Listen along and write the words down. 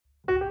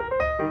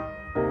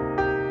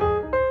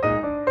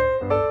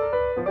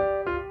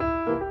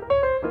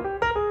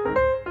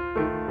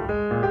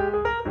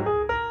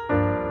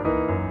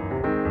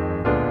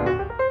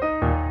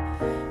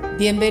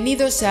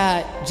Bienvenidos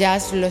a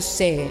Jazz Lo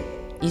Sé,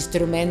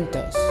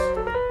 Instrumentos,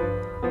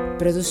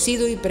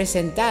 producido y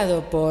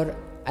presentado por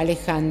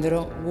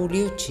Alejandro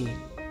Gugliucci.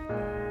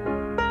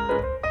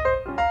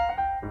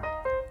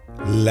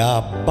 La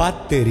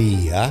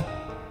batería,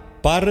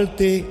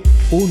 parte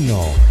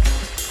 1.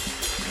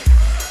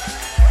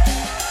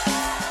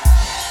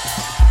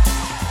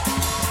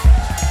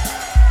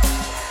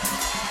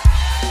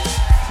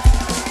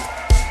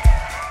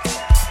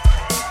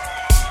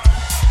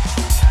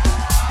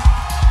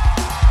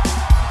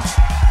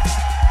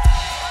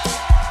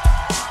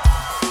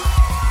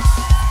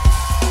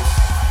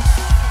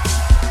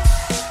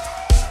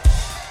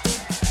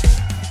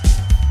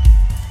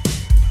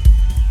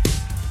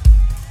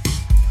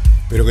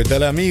 Pero ¿qué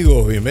tal,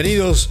 amigos?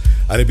 Bienvenidos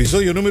al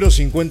episodio número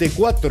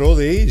 54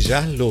 de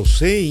Jazz Lo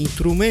Sé,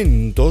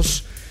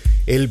 Instrumentos.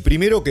 El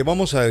primero que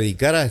vamos a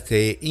dedicar a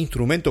este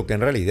instrumento, que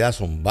en realidad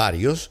son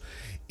varios,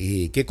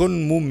 y que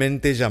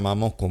comúnmente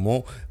llamamos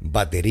como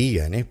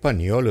batería en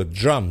español o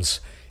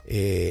drums,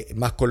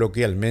 más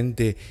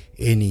coloquialmente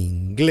en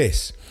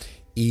inglés.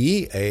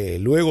 Y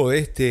luego de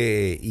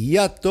este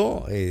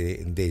hiato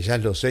de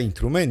Jazz Lo Sé,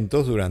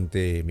 Instrumentos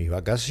durante mis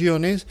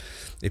vacaciones,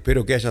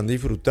 espero que hayan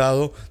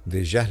disfrutado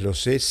de Jazz Lo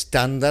Sé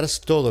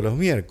Standards todos los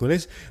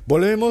miércoles.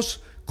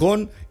 Volvemos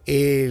con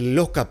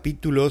los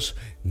capítulos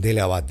de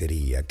la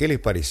batería. ¿Qué les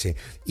parece?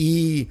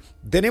 Y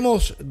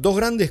tenemos dos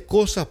grandes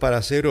cosas para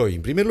hacer hoy.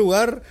 En primer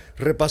lugar,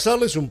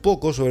 repasarles un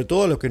poco, sobre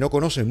todo a los que no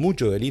conocen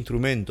mucho del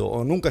instrumento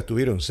o nunca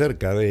estuvieron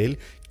cerca de él,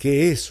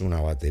 qué es una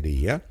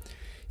batería.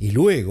 Y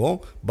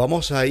luego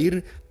vamos a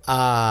ir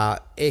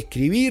a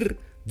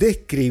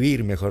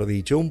describir, mejor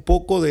dicho, un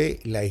poco de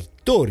la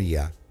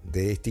historia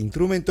de este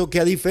instrumento,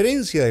 que a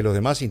diferencia de los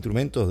demás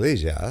instrumentos de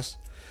jazz,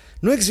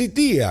 no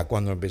existía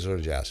cuando empezó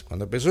el jazz.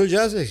 Cuando empezó el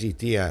jazz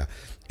existía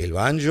el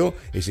banjo,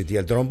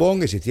 existía el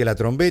trombón, existía la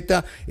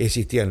trompeta,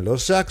 existían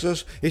los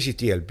saxos,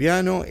 existía el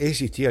piano,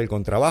 existía el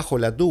contrabajo,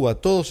 la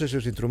tuba. Todos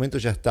esos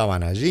instrumentos ya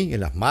estaban allí,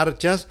 en las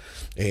marchas,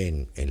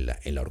 en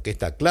la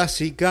orquesta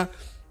clásica,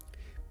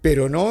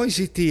 pero no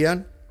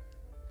existían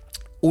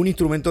un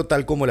instrumento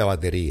tal como la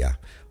batería,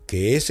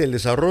 que es el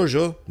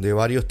desarrollo de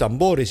varios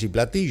tambores y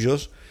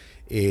platillos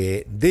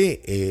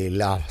de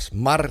las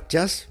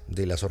marchas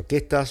de las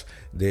orquestas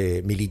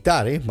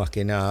militares, más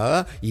que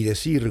nada, y de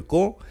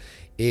circo,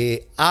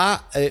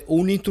 a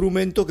un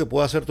instrumento que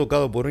pueda ser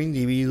tocado por un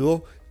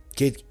individuo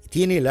que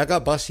tiene la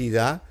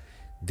capacidad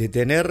de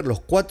tener los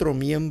 4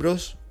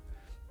 miembros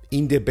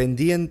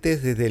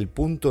independientes desde el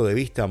punto de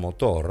vista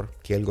motor,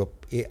 que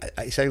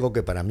es algo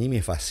que para mí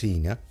me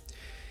fascina,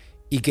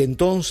 y que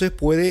entonces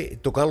puede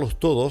tocarlos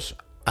todos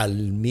al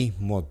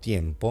mismo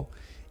tiempo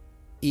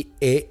y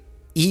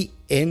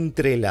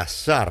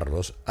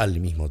entrelazarlos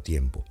al mismo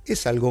tiempo.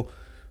 Es algo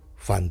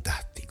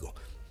fantástico.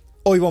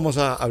 Hoy vamos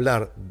a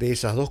hablar de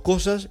esas dos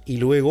cosas y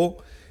luego,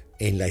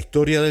 en la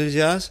historia del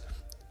jazz,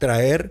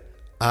 traer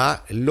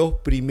a los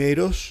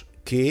primeros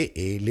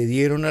que le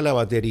dieron a la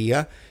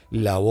batería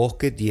la voz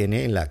que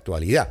tiene en la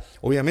actualidad.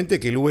 Obviamente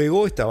que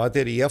luego esta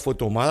batería fue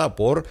tomada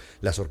por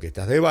las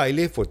orquestas de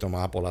baile, fue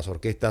tomada por las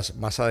orquestas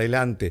más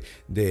adelante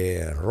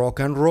de rock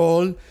and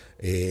roll,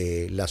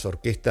 las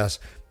orquestas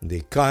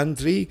de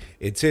country,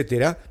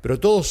 etcétera, pero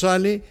todo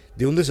sale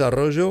de un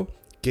desarrollo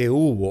que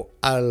hubo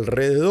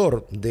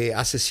alrededor de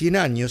hace 100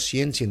 años,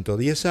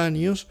 110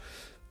 años,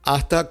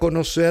 hasta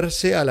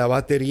conocerse a la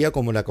batería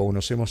como la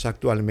conocemos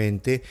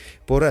actualmente,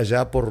 por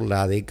allá por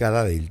la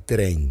década del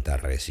 30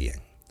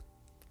 recién.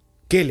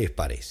 ¿Qué les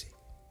parece?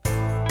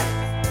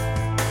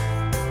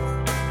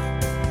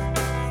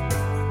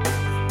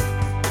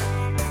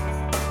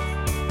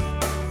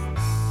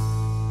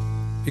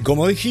 Y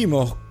como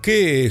dijimos,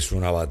 ¿qué es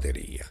una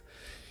batería?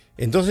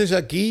 Entonces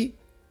aquí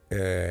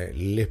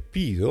les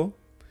pido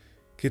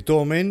que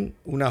tomen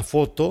una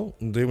foto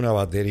de una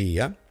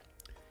batería,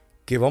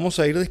 que vamos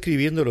a ir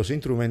describiendo los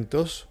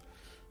instrumentos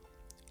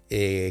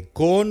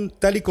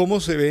tal y como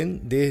se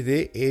ven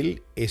desde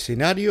el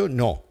escenario,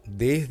 no,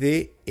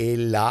 desde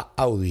la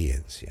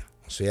audiencia,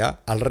 o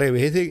sea, al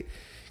revés de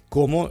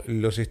cómo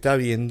los está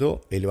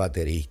viendo el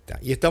baterista.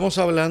 Y estamos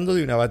hablando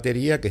de una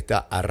batería que está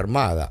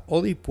armada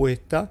o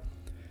dispuesta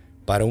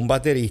para un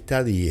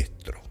baterista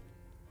diestro.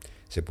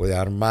 Se puede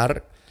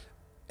armar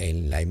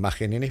en la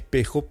imagen en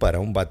espejo para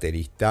un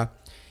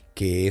baterista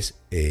que es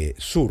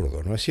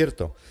zurdo, ¿no es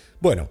cierto?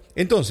 Bueno,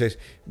 entonces,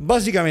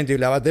 básicamente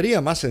la batería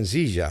más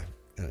sencilla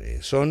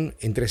son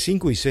entre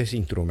 5 y 6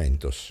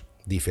 instrumentos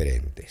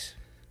diferentes.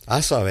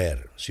 A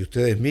saber, si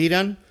ustedes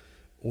miran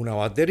una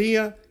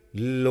batería,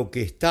 lo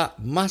que está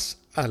más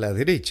a la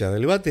derecha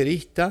del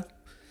baterista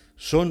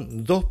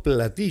son 2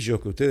 platillos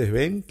que ustedes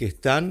ven que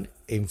están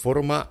en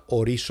forma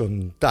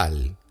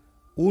horizontal,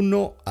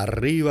 uno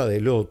arriba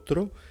del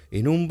otro,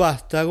 en un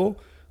vástago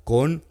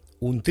con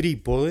un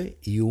trípode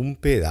y un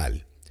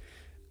pedal.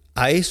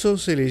 A eso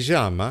se le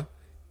llama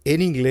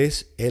en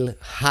inglés el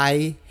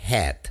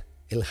hi-hat.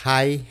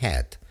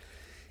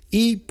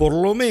 Y por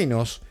lo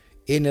menos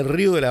en el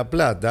Río de la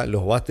Plata,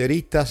 los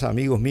bateristas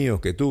amigos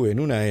míos que tuve en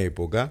una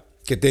época,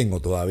 que tengo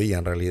todavía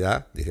en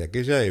realidad desde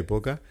aquella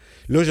época,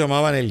 lo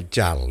llamaban el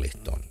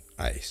charleston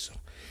a eso.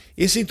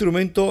 Ese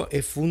instrumento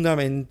es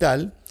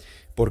fundamental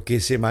porque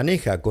se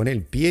maneja con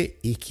el pie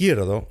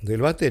izquierdo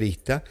del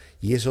baterista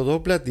y esos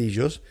dos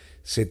platillos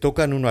se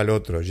tocan uno al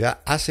otro,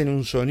 ya hacen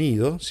un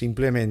sonido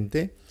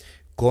simplemente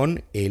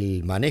con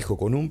el manejo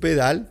con un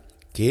pedal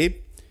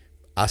que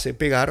hace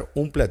pegar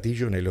un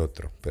platillo en el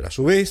otro. Pero a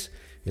su vez,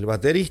 el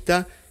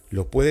baterista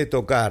lo puede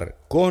tocar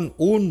con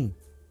un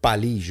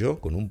palillo,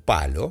 con un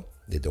palo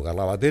de tocar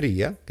la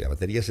batería, que la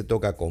batería se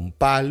toca con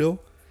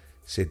palo,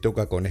 se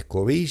toca con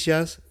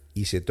escobillas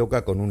y se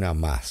toca con una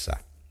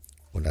masa,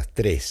 con las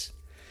tres.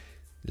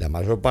 La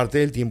mayor parte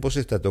del tiempo se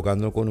está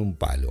tocando con un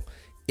palo.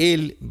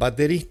 El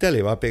baterista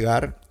le va a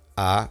pegar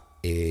a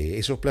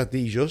esos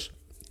platillos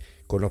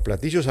con los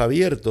platillos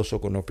abiertos o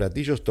con los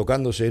platillos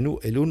tocándose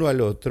el uno al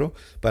otro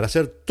para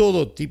hacer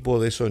todo tipo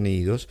de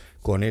sonidos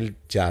con el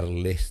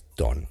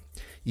charleston.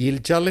 Y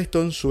el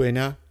charleston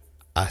suena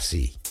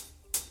así.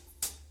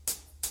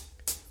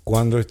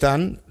 Cuando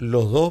están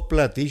los dos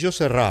platillos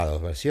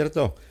cerrados, ¿no es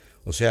cierto?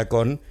 O sea,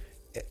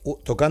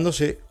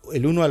 tocándose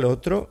el uno al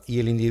otro y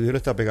el individuo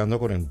está pegando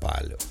con el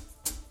palo.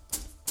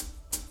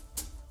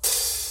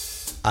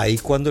 Ahí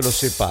cuando los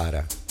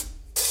separa,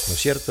 ¿no es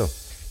cierto?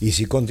 Y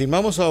si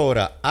continuamos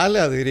ahora a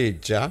la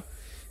derecha,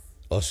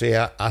 o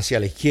sea, hacia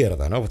la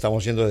izquierda, ¿no?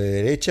 Estamos yendo de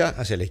derecha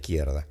hacia la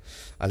izquierda.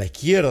 A la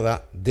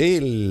izquierda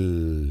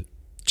del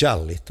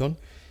charleston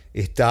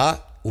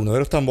está uno de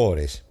los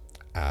tambores,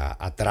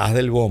 atrás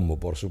del bombo,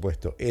 por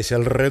supuesto. Es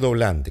el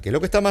redoblante, que es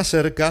lo que está más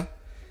cerca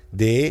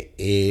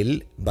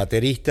del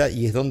baterista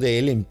y es donde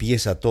él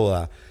empieza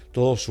todo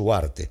su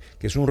arte,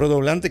 que es un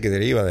redoblante que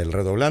deriva del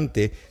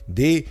redoblante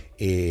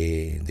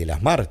de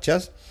las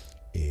marchas.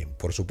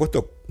 Por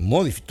supuesto,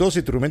 todos estos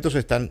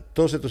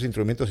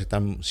instrumentos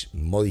están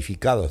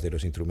modificados de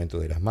los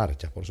instrumentos de las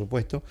marchas, por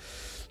supuesto.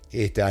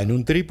 Está en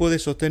un trípode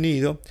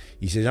sostenido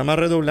y se llama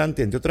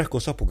redoblante, entre otras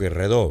cosas, porque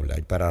redobla.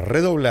 Y para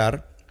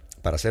redoblar,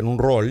 para hacer un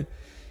rol,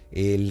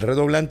 el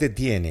redoblante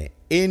tiene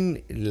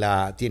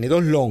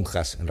dos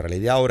lonjas. En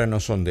realidad ahora no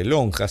son de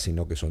lonjas,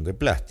 sino que son de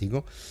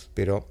plástico,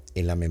 pero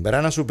en la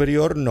membrana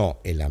superior no.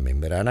 En la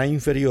membrana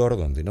inferior,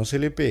 donde no se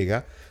le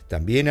pega,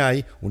 también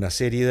hay una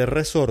serie de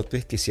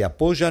resortes que se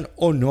apoyan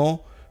o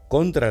no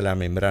contra la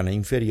membrana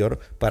inferior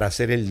para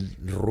hacer el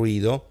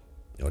ruido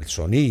o el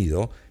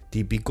sonido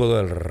típico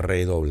del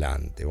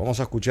redoblante.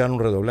 Vamos a escuchar un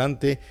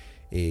redoblante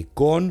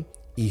con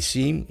y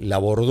sin la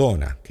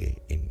bordona,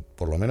 que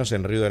por lo menos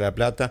en Río de la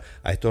Plata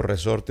a estos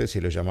resortes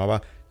se los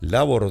llamaba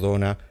la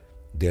bordona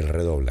del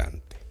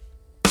redoblante.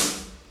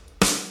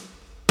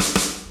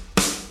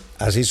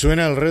 Así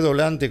suena el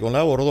redoblante con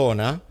la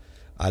bordona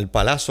al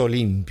palazo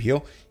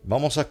limpio.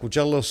 Vamos a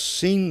escucharlo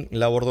sin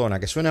la bordona,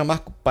 que suena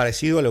más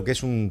parecido a lo que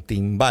es un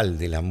timbal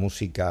de la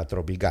música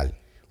tropical.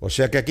 O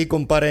sea que aquí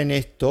comparen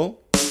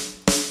esto,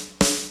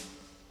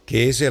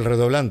 que es el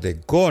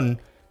redoblante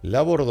con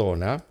la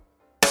bordona,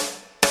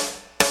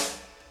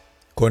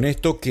 con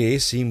esto que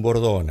es sin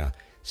bordona.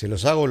 Se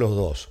los hago los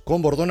dos,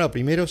 con bordona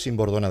primero, sin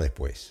bordona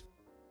después.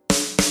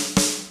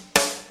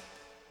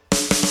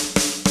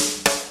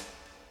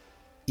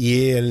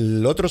 Y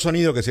el otro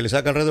sonido que se le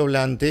saca al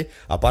redoblante,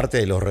 aparte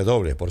de los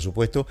redobles, por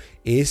supuesto,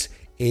 es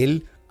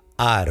el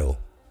aro.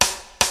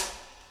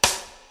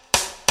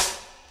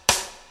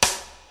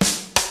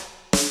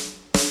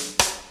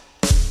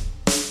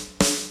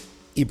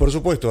 Y por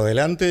supuesto,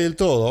 adelante del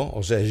todo,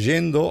 o sea,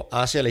 yendo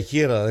hacia la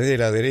izquierda desde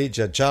la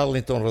derecha,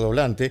 charleston,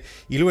 redoblante,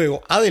 y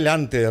luego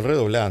adelante del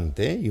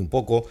redoblante y un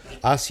poco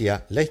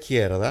hacia la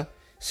izquierda,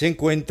 se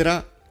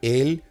encuentra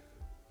el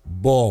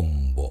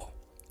bombo.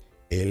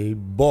 El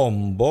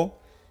bombo,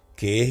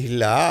 que es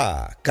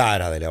la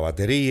cara de la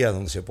batería,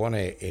 donde se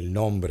pone el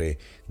nombre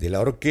de la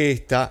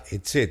orquesta,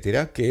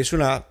 etcétera, que es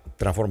una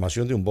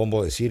transformación de un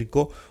bombo de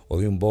circo o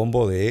de un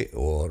bombo de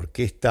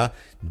orquesta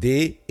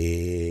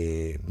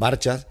de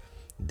marchas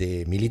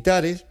de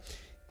militares,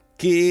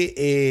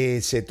 que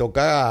se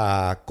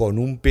toca con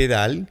un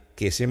pedal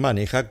que se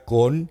maneja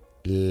con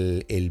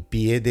el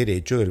pie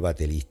derecho del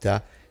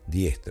baterista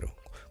diestro,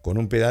 con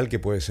un pedal que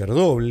puede ser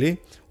doble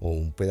o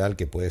un pedal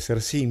que puede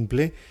ser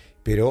simple,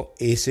 pero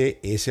ese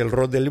es el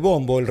rol del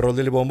bombo. El rol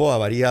del bombo ha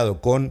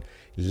variado con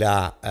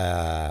la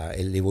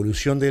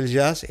evolución del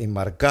jazz en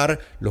marcar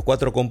los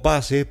cuatro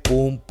compases,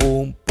 pum,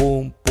 pum,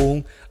 pum,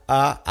 pum,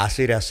 a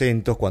hacer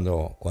acentos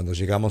cuando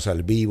llegamos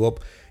al bebop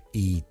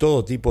y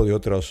todo tipo de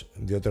otros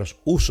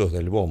usos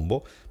del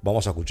bombo.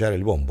 Vamos a escuchar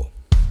el bombo.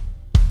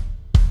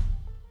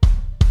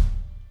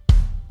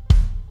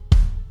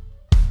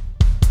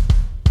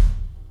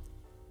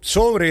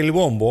 Sobre el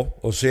bombo,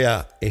 o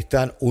sea,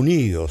 están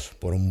unidos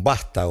por un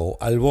vástago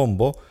al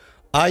bombo,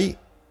 hay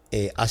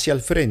hacia el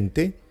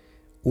frente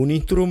un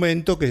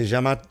instrumento que se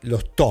llama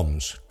los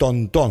toms,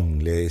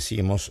 tontón le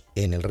decimos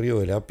en el Río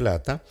de la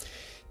Plata,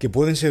 que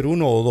pueden ser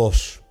uno o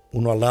dos,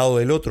 uno al lado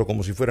del otro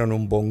como si fueran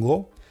un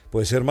bongo.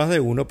 Puede ser más de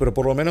uno, pero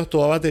por lo menos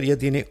toda batería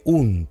tiene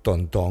un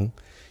tontón,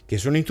 que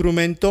es un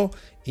instrumento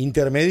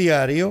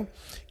intermediario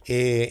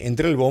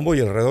entre el bombo y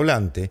el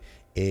redoblante,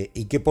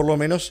 y que por lo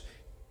menos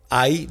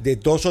hay de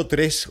 2 o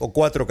 3 o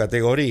 4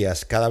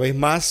 categorías, cada vez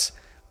más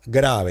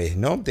graves,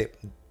 ¿no?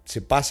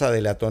 Se pasa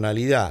de la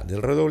tonalidad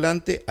del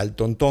redoblante al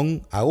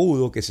tontón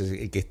agudo, que es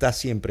el que está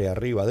siempre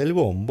arriba del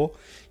bombo,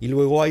 y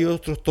luego hay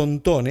otros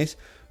tontones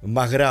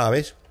más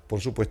graves,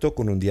 por supuesto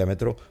con un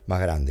diámetro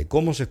más grande.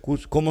 ¿Cómo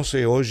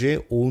se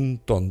oye un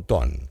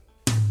tontón?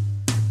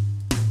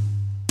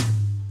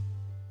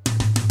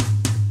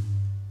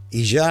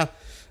 Y ya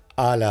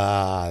a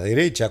la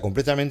derecha,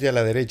 completamente a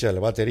la derecha del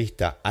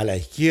baterista, a la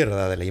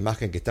izquierda de la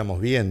imagen que estamos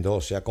viendo,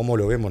 o sea, cómo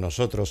lo vemos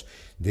nosotros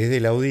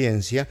desde la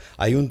audiencia,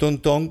 hay un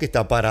tontón que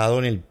está parado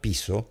en el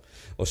piso,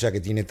 o sea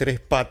que tiene 3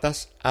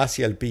 patas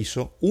hacia el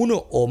piso,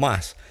 uno o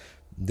más,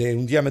 de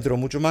un diámetro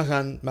mucho más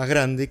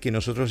grande, que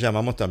nosotros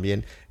llamamos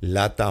también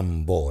la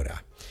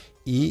tambora.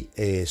 Y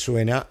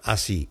suena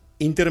así,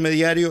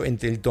 intermediario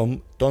entre el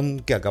ton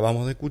que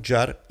acabamos de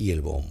escuchar y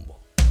el bombo.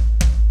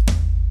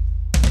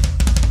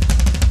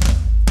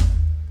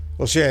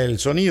 O sea, el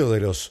sonido de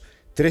los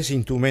 3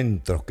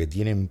 instrumentos que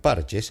tienen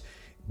parches,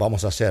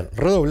 vamos a hacer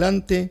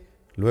redoblante,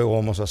 luego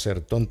vamos a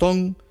hacer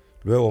tontón,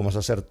 luego vamos a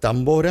hacer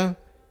tambora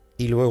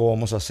y luego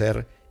vamos a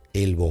hacer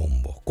el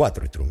bombo.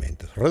 4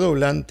 instrumentos,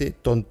 redoblante,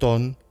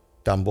 tontón,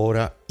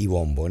 tambora y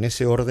bombo. En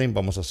ese orden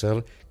vamos a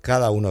hacer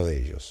cada uno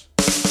de ellos.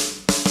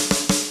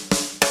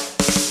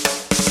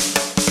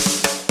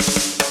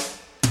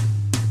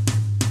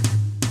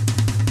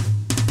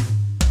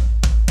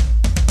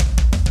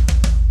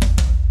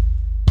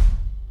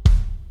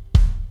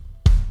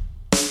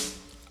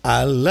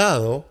 Al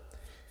lado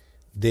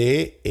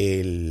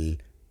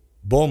del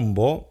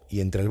bombo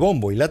y entre el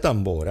bombo y la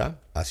tambora,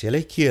 hacia la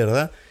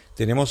izquierda,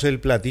 tenemos el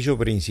platillo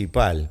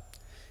principal,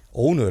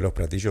 o uno de los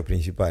platillos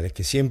principales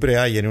que siempre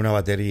hay en una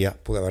batería,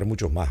 puede haber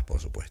muchos más por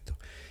supuesto,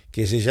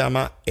 que se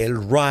llama el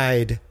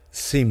ride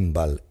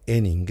cymbal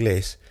en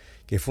inglés,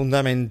 que es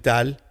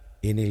fundamental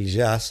en el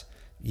jazz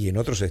y en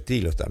otros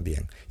estilos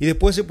también. Y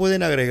después se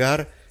pueden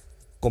agregar,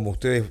 como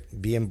ustedes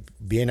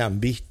bien han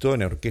visto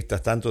en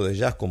orquestas tanto de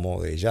jazz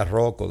como de jazz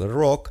rock o de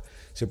rock,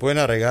 se pueden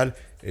agregar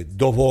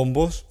 2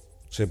 bombos,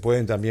 se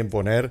pueden también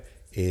poner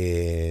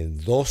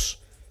 2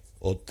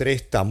 o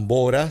 3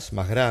 tamboras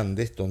más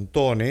grandes,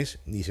 tontones,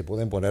 y se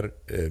pueden poner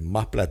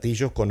más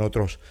platillos con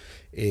otros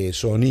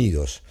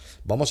sonidos.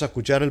 Vamos a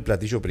escuchar el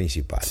platillo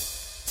principal.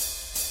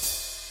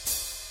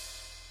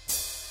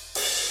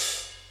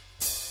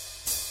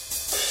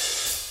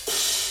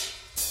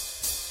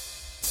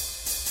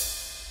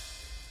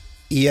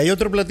 Y hay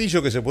otro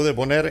platillo que se puede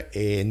poner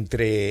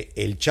entre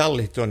el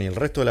Charleston y el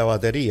resto de la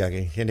batería, que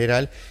en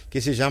general,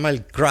 que se llama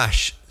el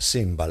crash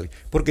cymbal,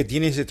 porque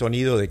tiene ese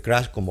sonido de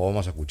crash como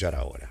vamos a escuchar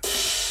ahora.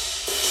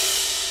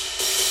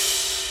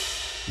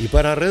 Y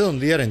para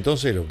redondear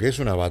entonces lo que es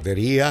una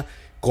batería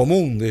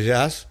común de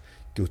jazz,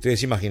 que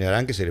ustedes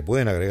imaginarán que se le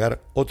pueden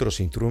agregar otros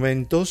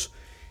instrumentos,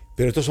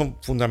 pero estos son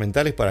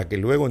fundamentales para que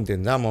luego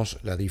entendamos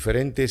los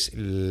diferentes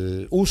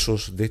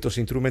usos de estos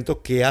instrumentos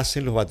que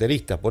hacen los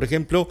bateristas. Por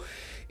ejemplo,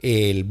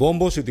 el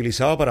bombo se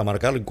utilizaba para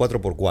marcarlo en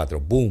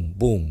 4x4, boom,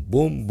 boom,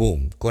 boom,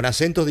 boom, con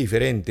acentos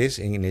diferentes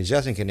en el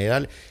jazz en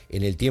general,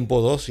 en el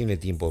tiempo 2 y en el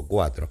tiempo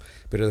 4.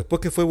 Pero después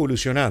que fue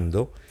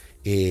evolucionando,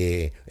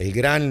 el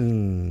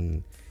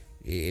gran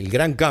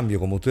cambio,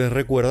 como ustedes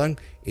recuerdan,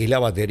 es la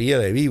batería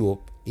de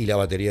bebop y la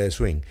batería de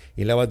swing.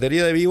 Y en la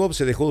batería de bebop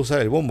se dejó de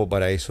usar el bombo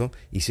para eso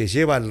y se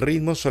lleva el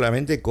ritmo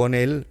solamente con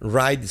el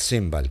ride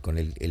cymbal, con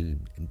el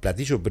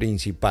platillo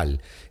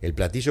principal, el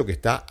platillo que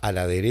está a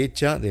la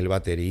derecha del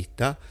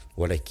baterista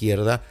o a la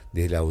izquierda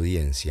de la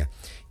audiencia.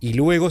 Y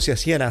luego se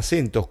hacían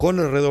acentos con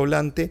el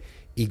redoblante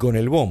y con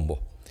el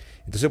bombo.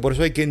 Entonces por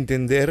eso hay que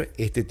entender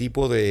este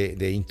tipo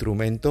de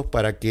instrumentos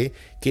para que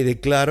quede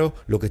claro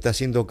lo que está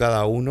haciendo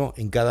cada uno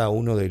en cada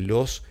uno de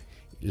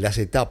las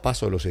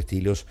etapas o los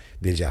estilos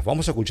del jazz.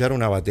 Vamos a escuchar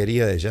una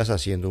batería de jazz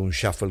haciendo un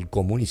shuffle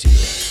comunísimo.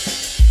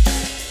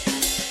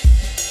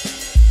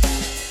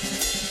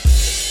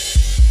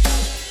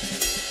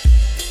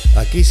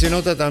 Aquí se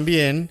nota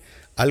también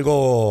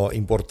algo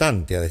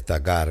importante a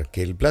destacar,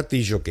 que el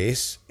platillo, que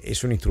es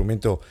un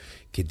instrumento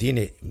que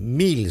tiene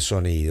 1000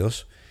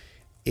 sonidos,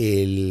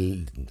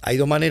 hay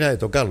 2 maneras de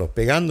tocarlo,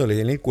 pegándole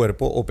en el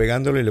cuerpo o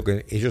pegándole lo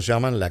que ellos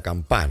llaman la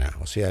campana,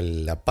 o sea,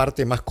 la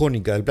parte más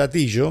cónica del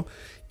platillo,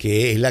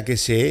 que es la que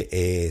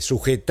se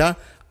sujeta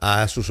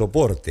a su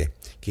soporte,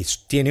 que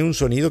tiene un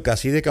sonido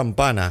casi de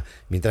campana,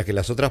 mientras que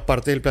las otras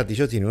partes del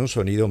platillo tienen un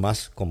sonido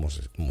más, como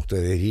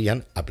ustedes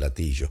dirían, a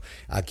platillo.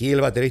 Aquí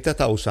el baterista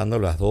está usando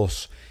los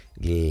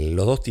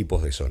dos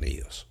tipos de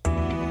sonidos.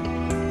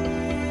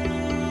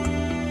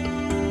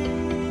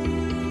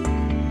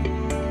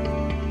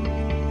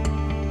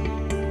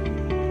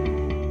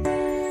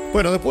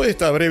 Bueno, después de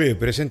esta breve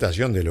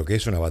presentación de lo que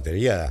es una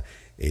batería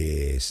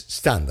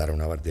estándar,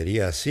 una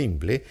batería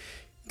simple,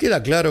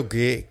 queda claro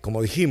que,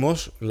 como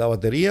dijimos, la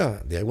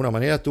batería de alguna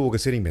manera tuvo que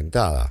ser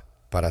inventada.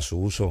 para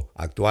su uso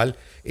actual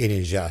en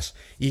el jazz.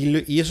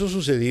 Y eso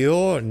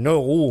sucedió, no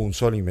hubo un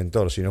solo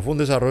inventor, sino fue un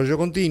desarrollo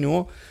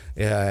continuo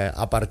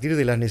a partir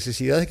de las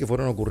necesidades que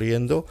fueron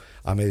ocurriendo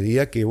a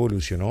medida que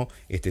evolucionó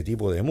este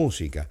tipo de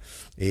música.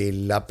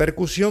 La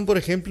percusión, por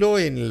ejemplo,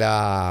 en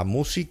la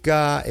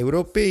música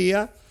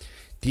europea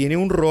tiene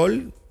un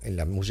rol, en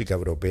la música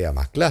europea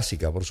más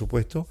clásica, por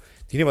supuesto,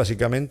 tiene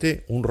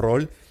básicamente un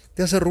rol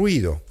de hacer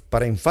ruido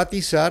para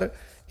enfatizar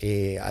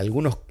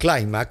algunos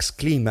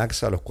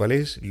clímax a los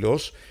cuales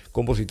los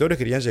compositores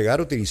querían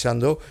llegar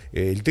utilizando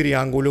el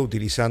triángulo,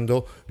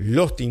 utilizando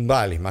los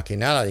timbales, más que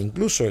nada,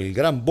 incluso el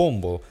gran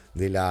bombo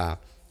de la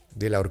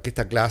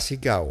orquesta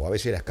clásica, o a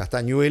veces las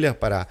castañuelas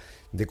para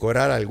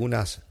decorar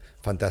algunas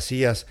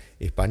fantasías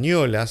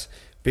españolas,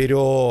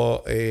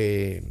 pero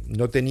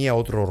no tenía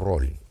otro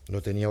rol.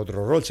 No tenía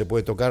otro rol. Se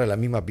puede tocar a la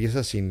misma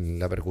pieza sin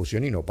la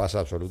percusión y no pasa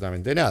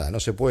absolutamente nada. No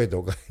se puede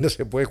tocar, no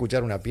se puede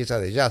escuchar una pieza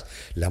de jazz.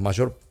 La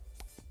mayor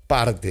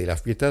parte de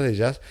las piezas de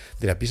jazz,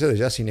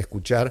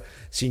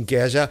 sin que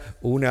haya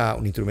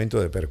un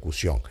instrumento de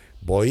percusión.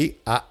 Voy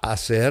a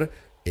hacer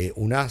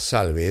una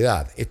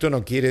salvedad. Esto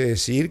no quiere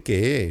decir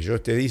que yo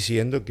esté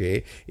diciendo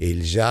que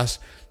el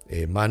jazz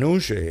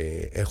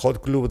Manouche, el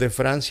Hot Club de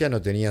Francia, no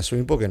tenía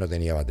swing porque no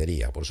tenía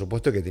batería. Por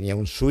supuesto que tenía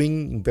un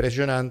swing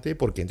impresionante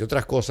porque, entre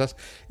otras cosas,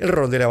 el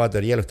rol de la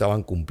batería lo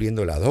estaban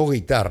cumpliendo las dos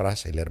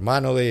guitarras, el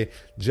hermano de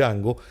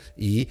Django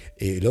y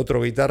el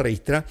otro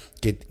guitarrista,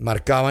 que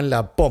marcaban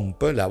la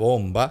pompa, la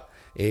bomba,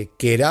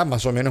 que era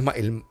más o menos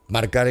el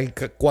marcar el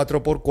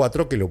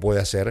 4x4 que lo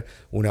puede hacer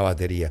una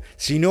batería.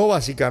 Si no,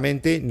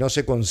 básicamente no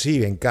se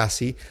conciben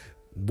casi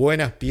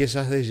buenas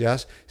piezas de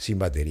jazz sin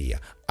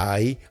batería.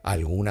 Hay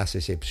algunas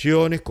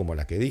excepciones, como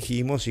la que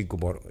dijimos, y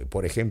como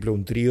por ejemplo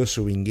un trío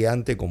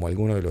swingueante como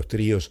algunos de los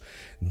tríos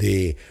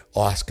de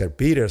Oscar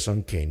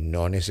Peterson, que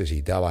no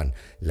necesitaban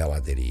la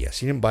batería.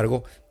 Sin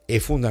embargo,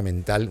 es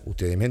fundamental,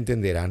 ustedes me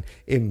entenderán,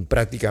 en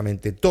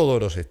prácticamente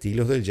todos los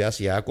estilos del jazz,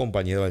 y ha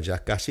acompañado al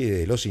jazz casi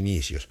desde los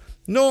inicios.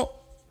 No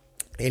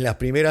en las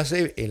primeras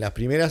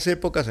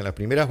épocas, en las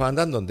primeras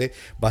bandas, donde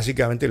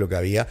básicamente lo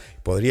que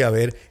podría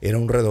haber era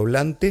un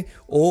redoblante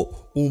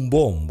o un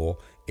bombo.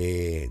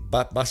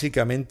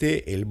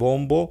 Básicamente el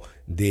bombo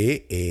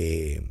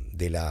de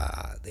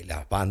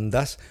las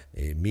bandas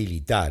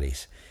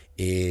militares.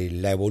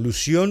 La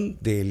evolución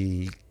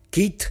del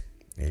kit,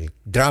 el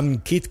drum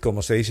kit,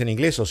 como se dice en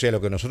inglés, o sea,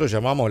 lo que nosotros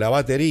llamamos la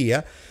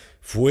batería,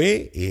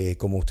 fue,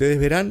 como ustedes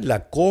verán,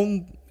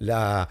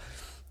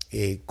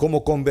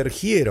 cómo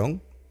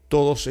convergieron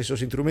todos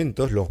esos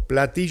instrumentos, los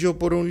platillos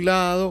por un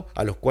lado,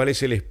 a los cuales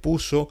se les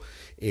puso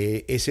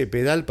ese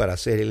pedal para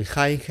hacer el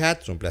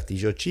hi-hat, son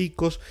platillos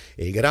chicos,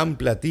 el gran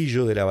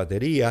platillo de la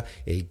batería,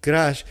 el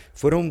crash,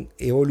 fueron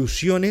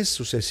evoluciones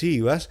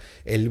sucesivas.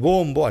 Al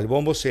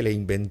bombo se le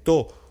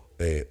inventó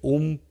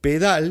un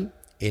pedal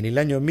en el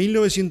año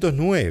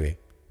 1909,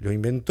 lo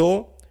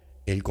inventó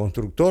el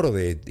constructor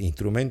de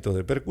instrumentos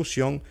de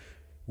percusión,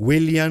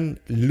 William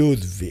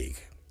Ludwig.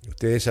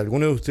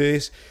 Algunos de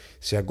ustedes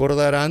se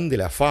acordarán de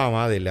la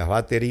fama de las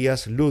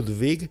baterías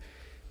Ludwig,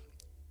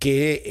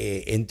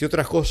 que entre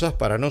otras cosas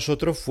para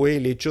nosotros fue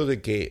el hecho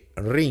de que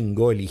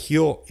Ringo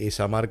eligió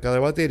esa marca de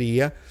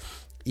batería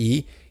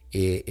y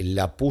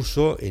la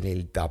puso en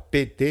el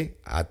tapete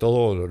a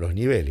todos los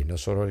niveles, no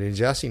solo en el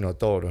jazz, sino a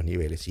todos los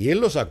niveles. Y él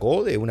lo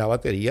sacó de una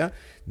batería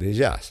de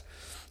jazz.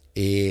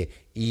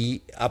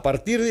 Y a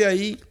partir de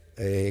ahí,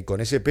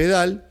 con ese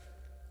pedal,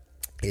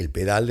 el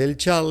pedal del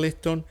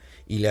Charleston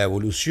y la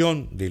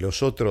evolución de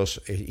los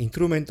otros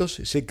instrumentos,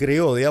 se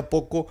creó de a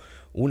poco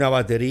una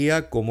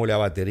batería como la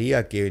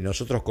batería que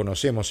nosotros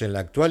conocemos en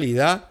la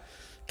actualidad,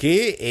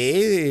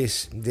 que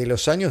es de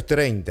los años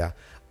 30.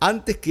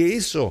 Antes que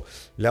eso,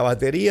 la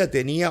batería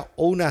tenía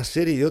una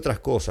serie de otras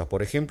cosas.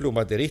 Por ejemplo, un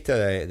baterista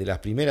de las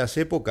primeras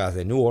épocas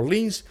de New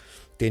Orleans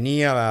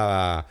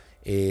tenía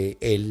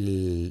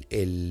el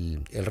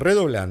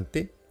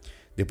redoblante,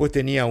 después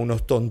tenía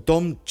unos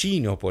tom-tom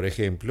chinos, por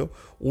ejemplo,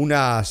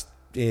 unas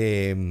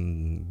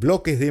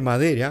bloques de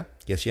madera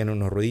que hacían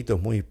unos ruiditos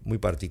muy, muy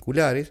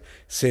particulares,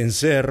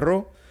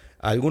 cencerro,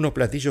 algunos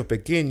platillos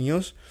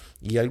pequeños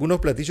y algunos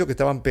platillos que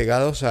estaban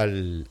pegados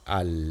al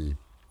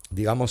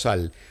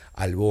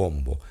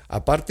bombo,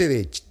 aparte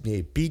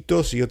de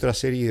pitos y otra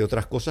serie de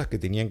otras cosas que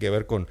tenían que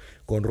ver con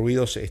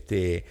ruidos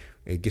que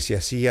se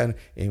hacían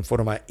en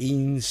forma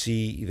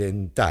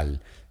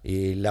incidental.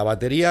 La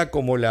batería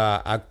como la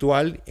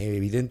actual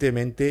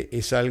evidentemente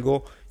es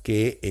algo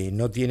que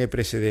no tiene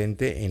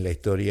precedente en la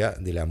historia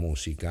de la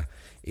música.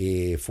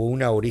 Fue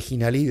una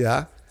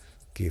originalidad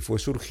que fue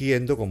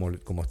surgiendo,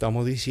 como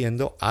estamos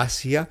diciendo,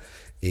 hacia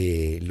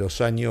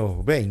los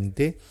años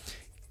 20,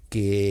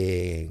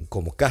 que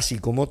casi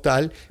como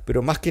tal,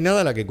 pero más que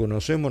nada la que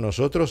conocemos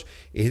nosotros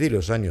es de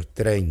los años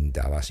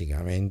 30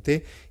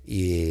 básicamente,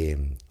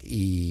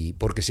 y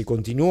porque se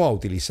continuó a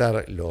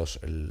utilizar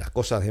las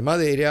cosas de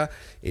madera,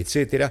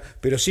 etcétera,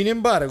 pero sin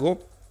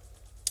embargo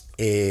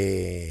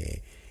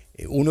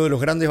Uno de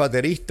los grandes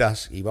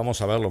bateristas, y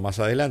vamos a verlo más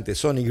adelante,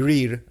 Sonny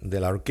Greer, de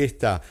la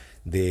orquesta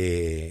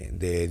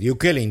de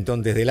Duke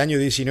Ellington, desde el año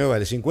 19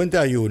 al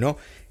 51,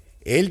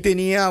 él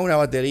tenía una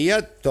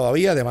batería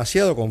todavía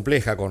demasiado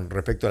compleja con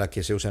respecto a las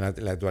que se usan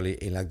en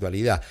la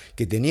actualidad,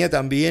 que tenía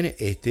también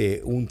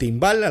un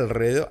timbal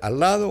al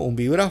lado, un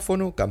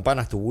vibráfono,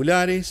 campanas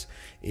tubulares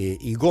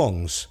y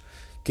gongs,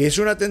 que es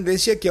una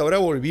tendencia que ahora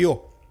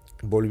volvió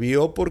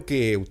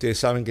porque ustedes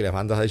saben que las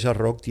bandas de jazz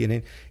rock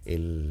tienen,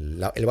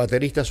 el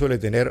baterista suele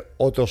tener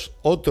otros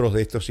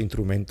de estos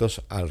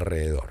instrumentos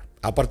alrededor.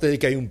 Aparte de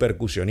que hay un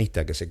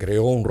percusionista, que se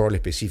creó un rol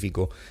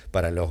específico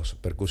para los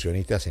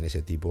percusionistas en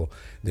ese tipo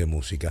de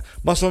música.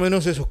 Más o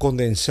menos eso es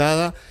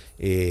condensada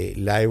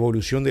la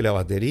evolución de la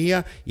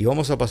batería, y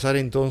vamos a pasar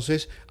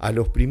entonces a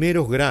los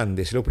primeros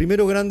grandes. Los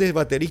primeros grandes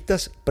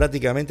bateristas,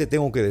 prácticamente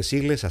tengo que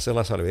decirles, hacer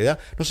la salvedad,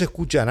 no se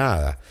escucha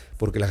nada,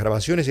 porque las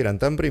grabaciones eran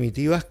tan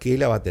primitivas que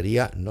la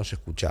batería no se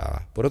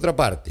escuchaba. Por otra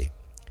parte,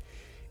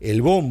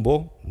 el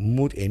bombo,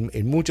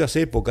 en muchas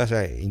épocas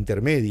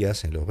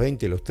intermedias, en los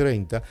 20 y los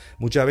 30,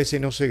 muchas veces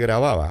no se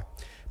grababa,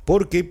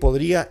 porque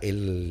podría,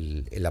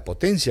 la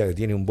potencia que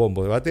tiene un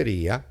bombo de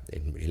batería,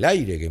 el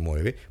aire que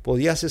mueve,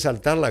 podía hacer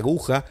saltar la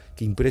aguja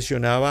que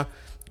impresionaba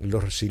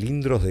los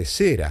cilindros de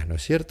cera, ¿no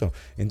es cierto?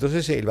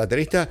 Entonces el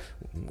baterista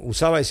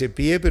usaba ese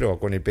pie, pero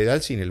con el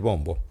pedal sin el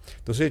bombo.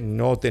 Entonces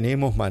no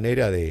tenemos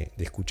manera de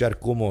escuchar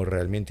cómo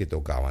realmente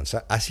tocaban.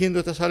 Haciendo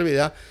esta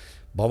salvedad,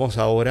 vamos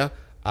ahora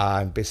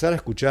a empezar a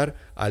escuchar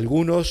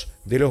algunos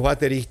de los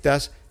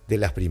bateristas de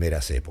las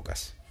primeras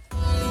épocas.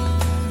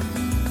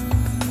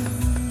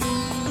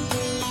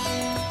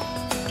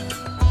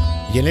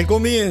 Y en el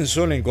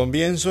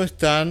comienzo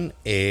están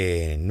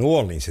New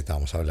Orleans,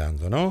 estamos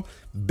hablando, ¿no?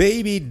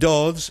 Baby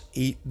Dodds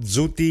y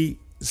Zutty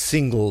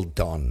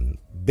Singleton.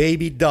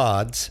 Baby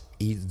Dodds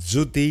y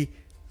Zutty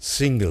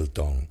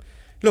Singleton,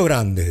 los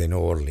grandes de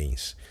New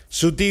Orleans.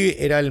 Zutty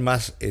era el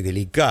más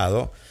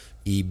delicado,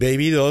 y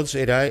Baby Dodds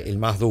era el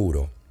más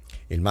duro,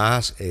 el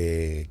más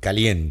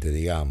caliente,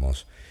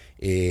 digamos.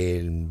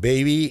 El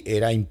Baby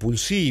era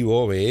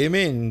impulsivo,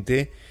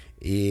 vehemente,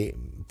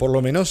 por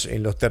lo menos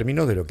en los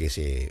términos de lo que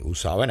se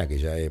usaba en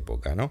aquella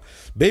época, ¿no?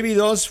 Baby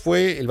Dodds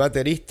fue el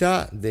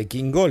baterista de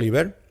King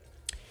Oliver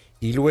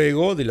y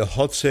luego de los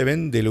Hot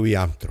Seven de Louis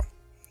Armstrong,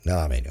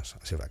 nada menos.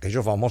 O sea,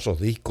 aquellos famosos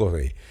discos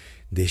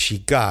de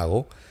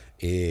Chicago,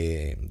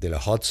 de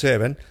los Hot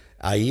Seven,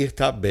 ahí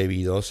está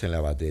Baby Dodds en la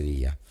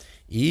batería.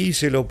 Y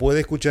se lo puede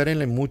escuchar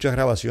en muchas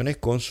grabaciones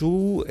con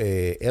su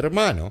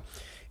hermano,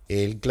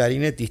 el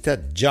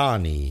clarinetista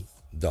Johnny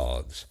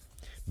Dodds.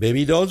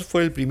 Baby Dodds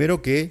fue el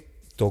primero que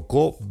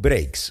tocó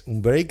breaks.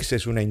 Un breaks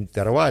es un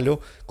intervalo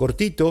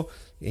cortito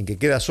en que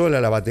queda sola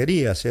la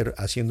batería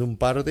haciendo un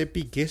par de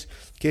piques,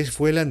 que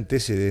fue el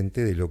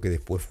antecedente de lo que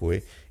después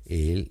fue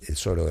el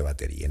solo de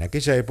batería. En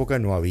aquella época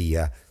no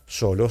había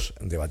solos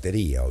de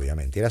batería,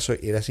 obviamente,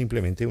 era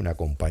simplemente un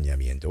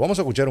acompañamiento. Vamos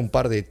a escuchar un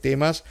par de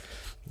temas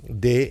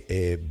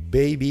de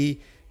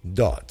Baby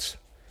Dodds.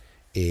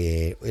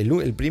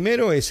 El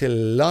primero es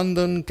el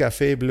London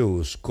Café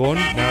Blues con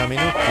nada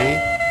menos que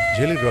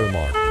Jelly Roll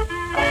Morton.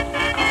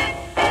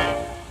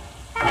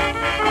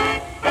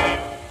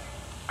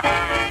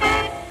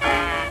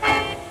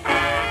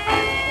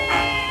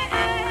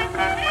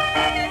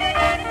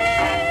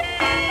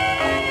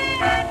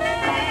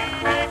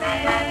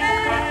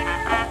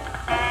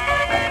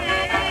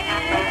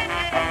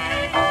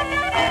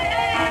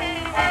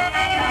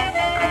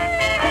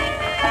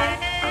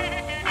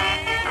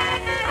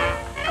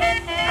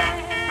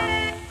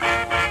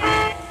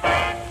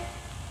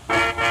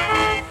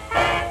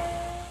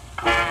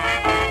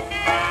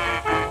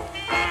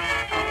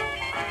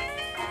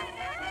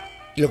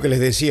 Lo que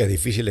les decía, es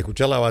difícil de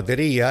escuchar la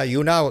batería, y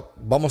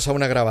vamos a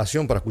una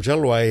grabación para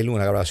escucharlo a él,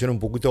 una grabación un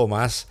poquito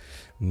más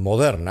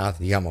moderna,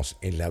 digamos,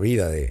 en la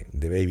vida de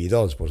Baby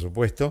Dodds, por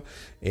supuesto.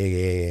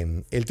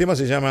 El tema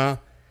se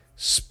llama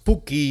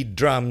Spooky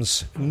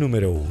Drums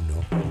número 1.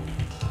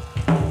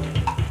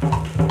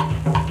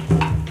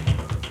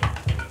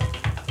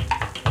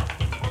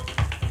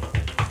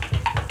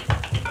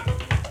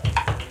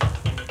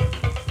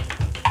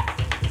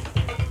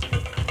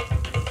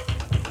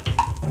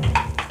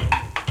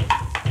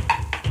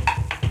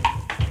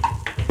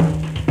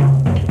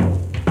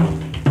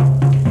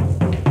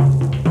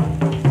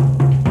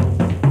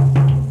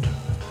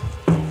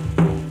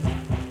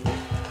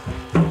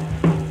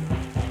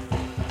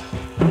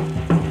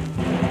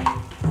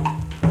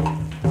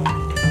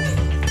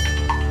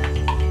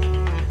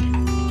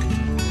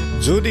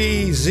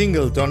 Zutty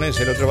Singleton es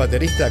el otro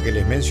baterista que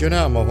les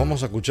mencionamos.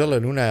 Vamos a escucharlo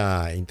en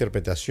una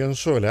interpretación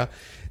sola.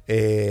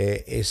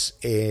 Es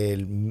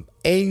el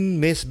Ain't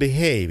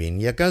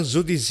Misbehaving. Y acá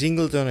Zutty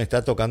Singleton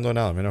está tocando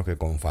nada menos que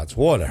con Fats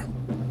Waller.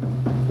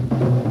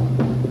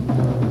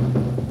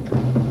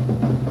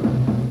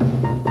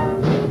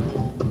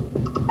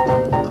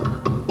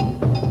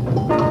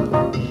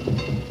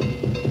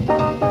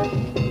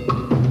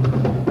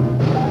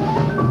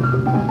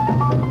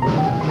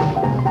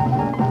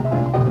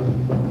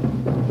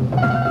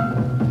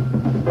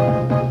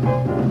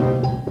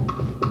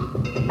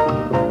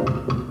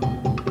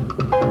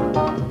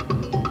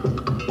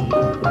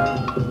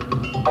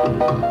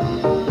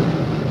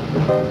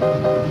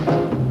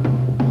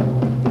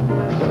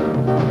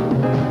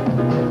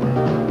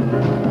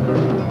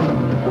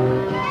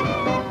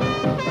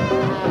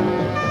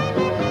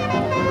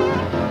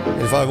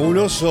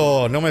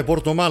 Fabuloso No Me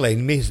Porto Mal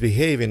en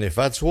Misbehaving de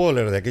Fats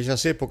Waller de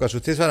aquellas épocas.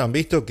 Ustedes habrán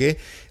visto que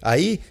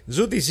ahí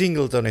Judy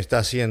Singleton está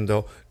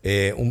haciendo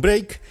un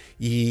break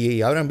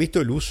y habrán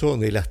visto el uso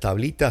de las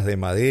tablitas de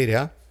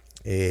madera,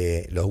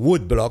 los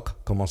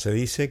woodblock, como se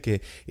dice,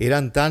 que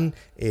eran tan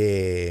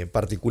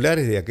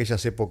particulares de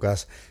aquellas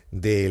épocas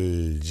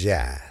del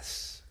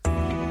jazz.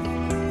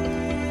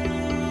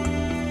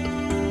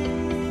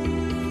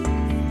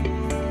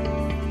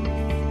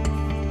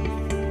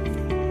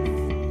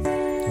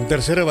 Un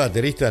tercer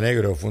baterista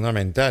negro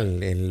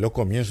fundamental en los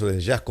comienzos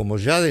del jazz, como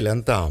ya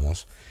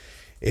adelantamos,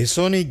 es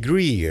Sonny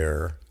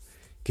Greer,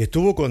 que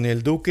estuvo con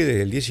el Duque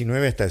desde el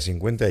 19 hasta el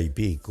 50 y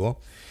pico,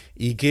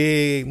 y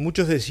que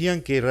muchos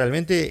decían que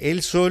realmente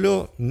él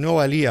solo no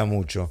valía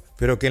mucho,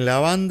 pero que en la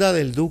banda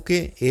del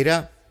Duque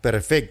era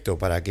perfecto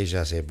para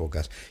aquellas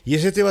épocas. Y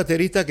es este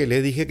baterista que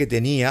les dije que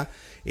tenía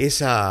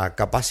esa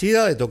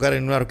capacidad de tocar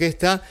en una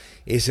orquesta,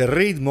 ese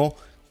ritmo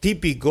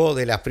típico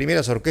de las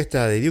primeras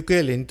orquestas de Duke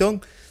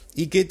Ellington,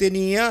 y que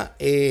tenía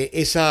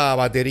esa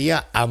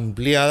batería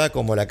ampliada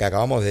como la que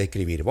acabamos de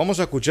describir.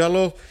 Vamos a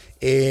escucharlo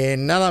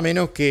nada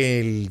menos que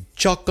el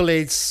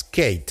Chocolate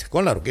Skate,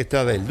 con la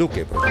orquesta del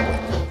Duque, por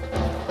supuesto.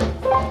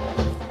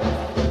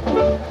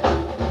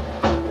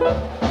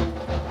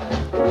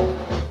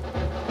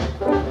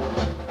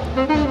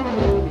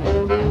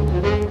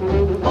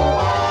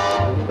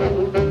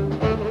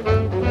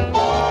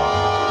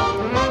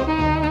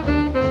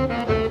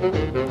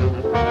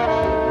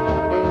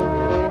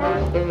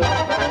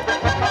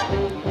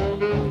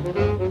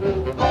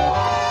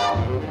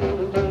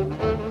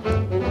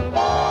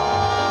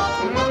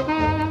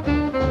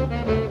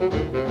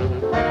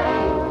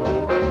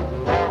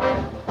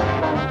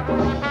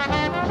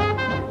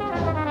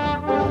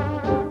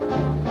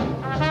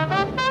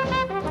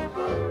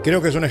 Creo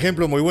que es un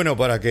ejemplo muy bueno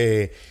para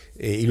que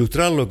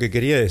ilustrar lo que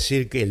quería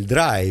decir, que el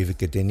drive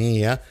que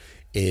tenía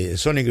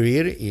Sonny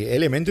Greer,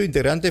 elemento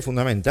integrante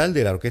fundamental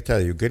de la orquesta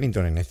de Duke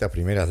Ellington en estas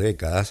primeras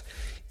décadas.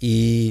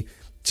 Y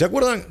 ¿se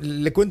acuerdan?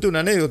 Le cuento una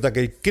anécdota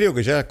que creo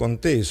que ya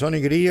conté. Sonny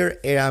Greer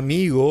era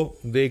amigo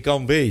de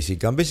Count Basie.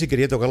 Count Basie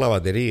quería tocar la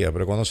batería,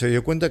 pero cuando se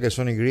dio cuenta que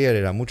Sonny Greer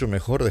era mucho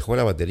mejor, dejó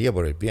la batería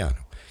por el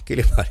piano. ¿Qué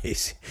les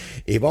parece?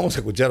 Vamos a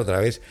escuchar otra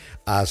vez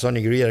a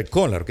Sonny Greer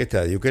con la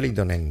orquesta de Duke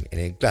Ellington en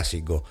el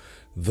clásico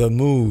The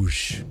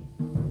Moosh.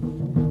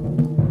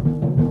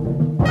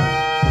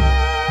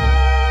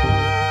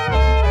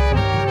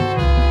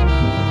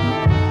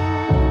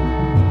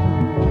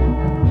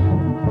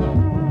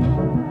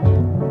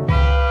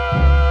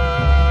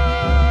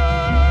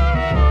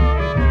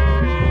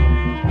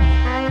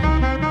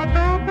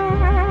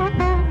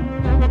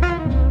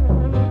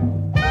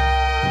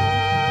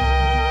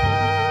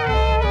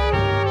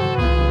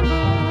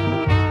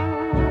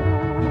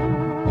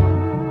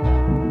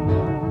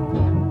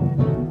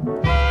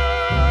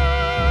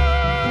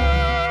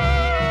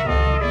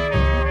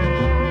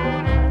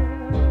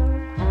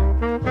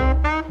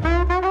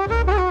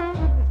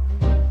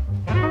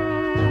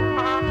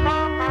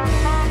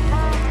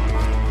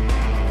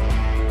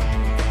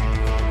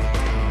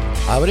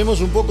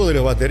 Hablemos un poco de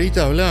los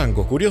bateristas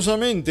blancos.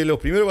 Curiosamente, los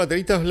primeros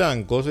bateristas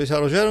blancos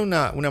desarrollaron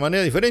una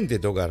manera diferente de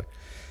tocar.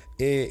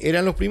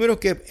 Eran los primeros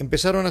que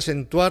empezaron a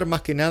acentuar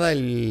más que nada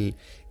el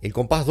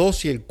compás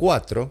 2 y el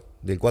 4,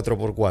 del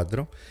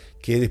 4x4,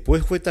 que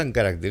después fue tan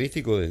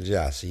característico del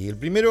jazz. Y el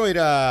primero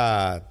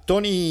era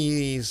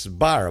Tony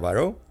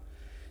Barbaro,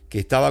 que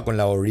estaba con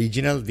la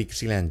Original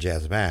Dixieland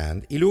Jazz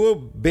Band, y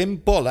luego Ben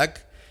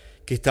Pollack,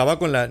 que estaba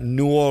con la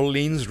New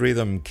Orleans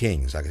Rhythm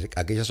Kings,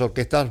 aquellas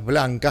orquestas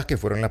blancas que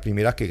fueron las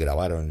primeras que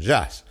grabaron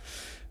jazz.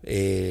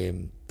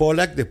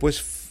 Pollack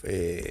después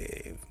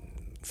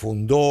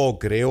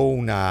creó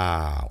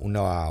una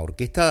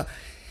orquesta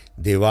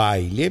de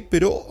baile,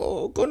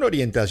 pero con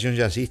orientación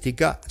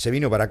jazzística. Se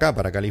vino para acá,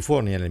 para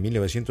California, en el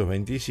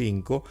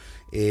 1925,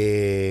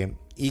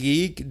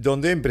 y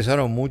donde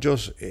empezaron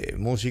muchos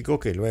músicos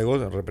que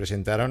luego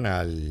representaron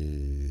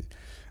al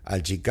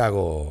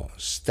Chicago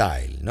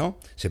Style, ¿no?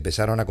 Se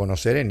empezaron a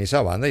conocer en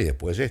esa banda y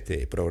después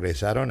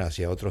progresaron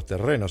hacia otros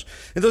terrenos.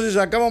 Entonces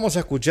acá vamos a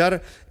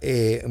escuchar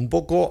un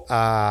poco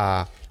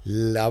a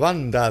la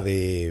banda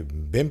de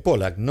Ben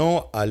Pollack,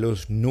 no a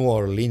los New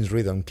Orleans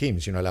Rhythm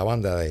Kings, sino a la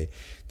banda de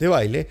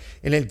baile,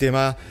 en el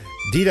tema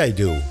Did I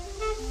Do?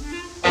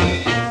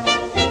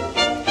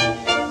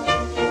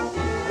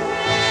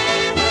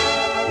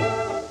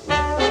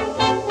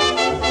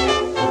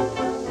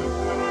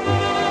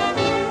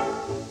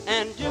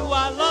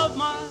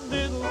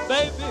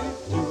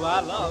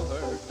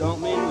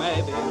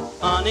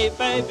 Honey,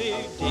 baby,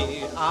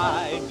 did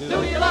I do?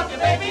 Do you love me,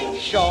 baby?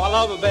 Sure, I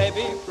love her,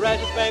 baby.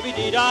 Precious, baby,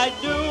 did I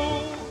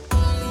do?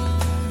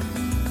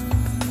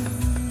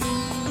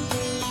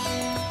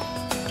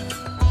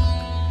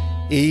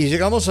 Y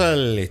llegamos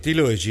al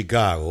estilo de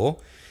Chicago,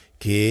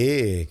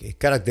 que es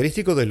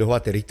característico de los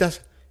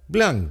bateristas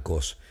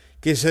blancos,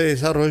 que se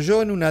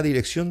desarrolló en una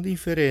dirección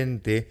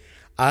diferente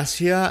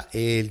hacia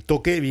el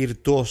toque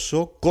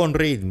virtuoso con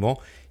ritmo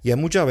y a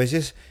muchas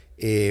veces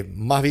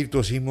más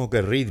virtuosismo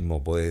que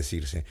ritmo, puede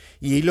decirse.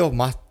 Y los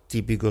más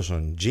típicos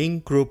son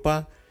Gene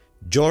Krupa,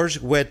 George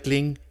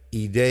Wettling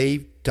y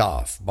Dave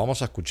Tough.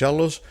 Vamos a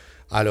escucharlos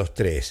a los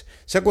tres.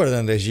 ¿Se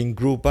acuerdan de Gene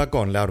Krupa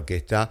con la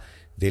orquesta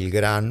del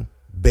gran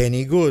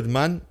Benny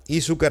Goodman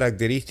y su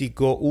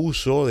característico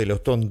uso de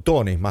los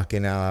tontones más que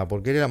nada,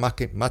 porque él era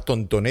más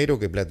tontonero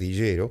que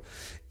platillero,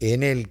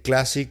 en el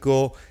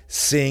clásico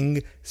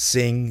Sing,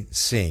 Sing,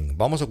 Sing?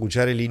 Vamos a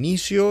escuchar el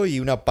inicio y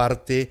una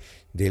parte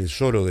del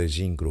solo de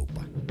Gene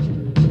Krupa.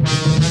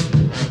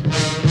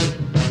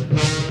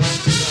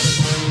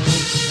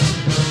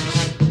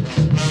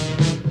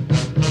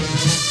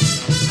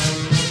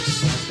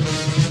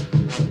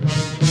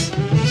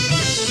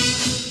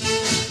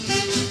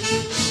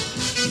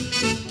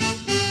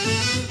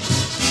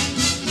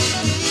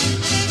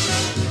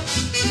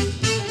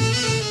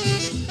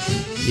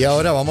 Y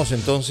ahora vamos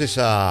entonces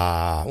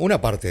a una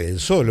parte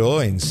del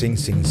solo en Sing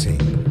Sing Sing,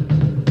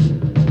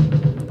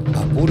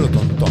 a puro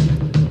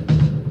tontón.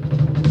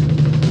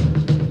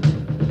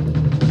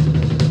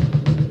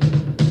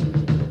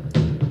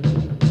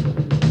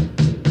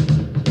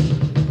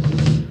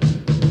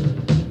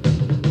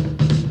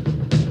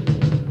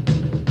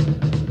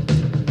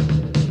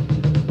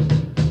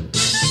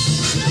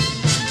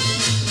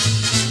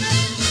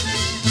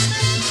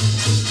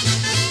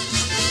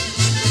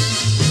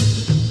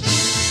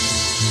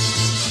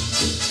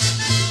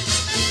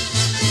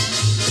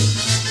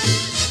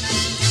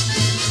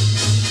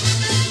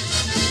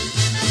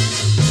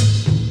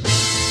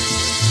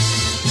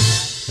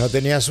 No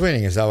tenía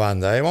swing esa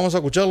banda. Vamos a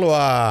escucharlo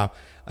a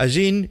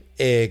Gene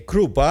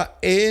Krupa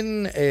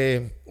en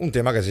un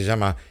tema que se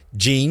llama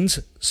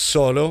Gene's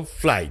Solo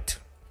Flight.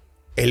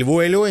 El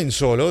vuelo en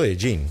solo de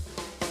Gene.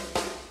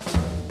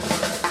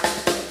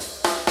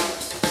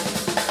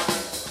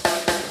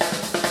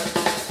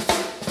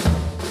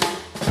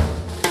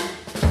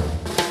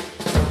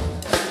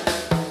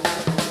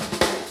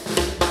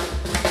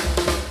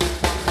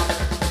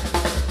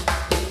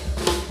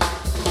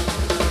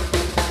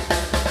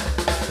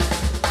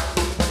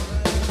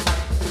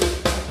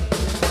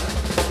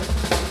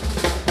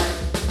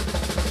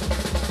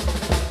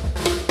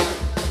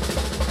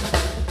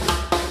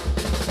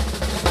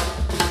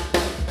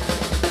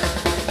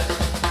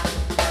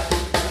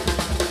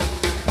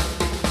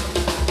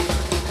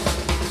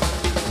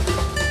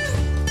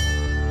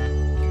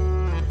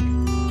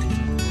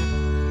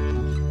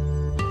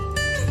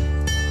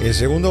 El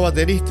segundo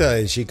baterista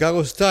del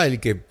Chicago Style,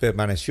 que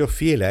permaneció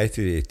fiel a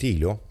este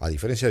estilo, a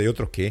diferencia de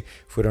otros que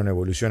fueron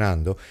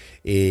evolucionando,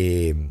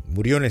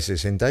 murió en el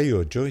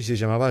 68 y se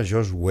llamaba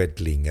George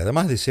Wettling,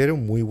 además de ser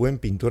un muy buen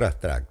pintor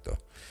abstracto.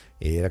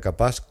 Era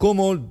capaz,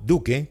 como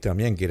Duke,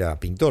 también que era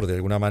pintor de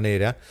alguna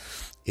manera,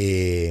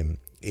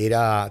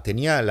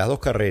 tenía las dos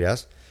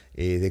carreras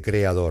de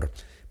creador.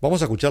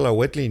 Vamos a escuchar a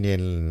Wettling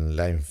en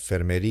la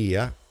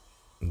enfermería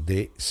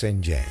de St.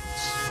 James.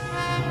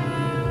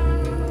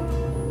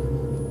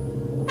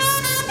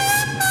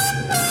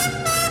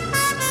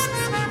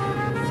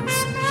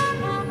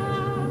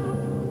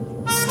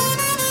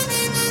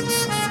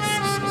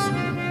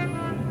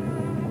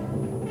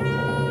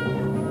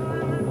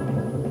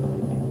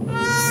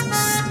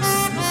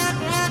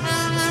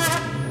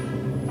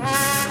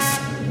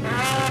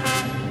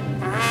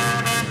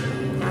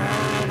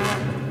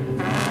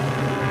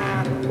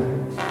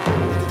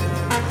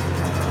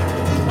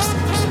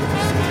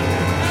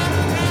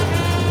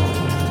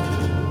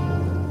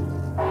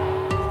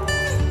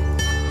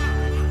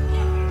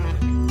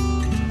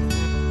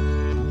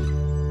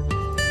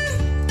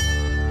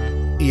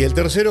 Y el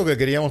tercero que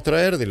queríamos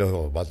traer de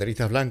los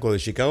bateristas blancos de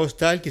Chicago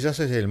Style, quizás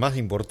es el más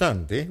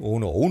importante,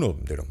 uno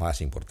de los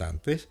más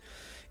importantes,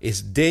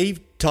 es Dave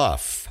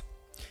Tough.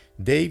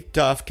 Dave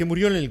Tough, que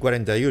murió en el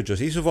 48,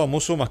 se hizo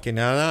famoso más que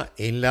nada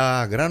en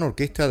la gran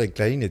orquesta del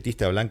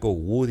clarinetista blanco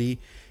Woody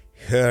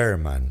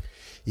Herman,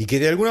 y que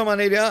de alguna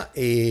manera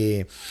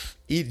dio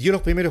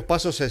los primeros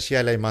pasos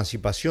hacia la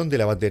emancipación de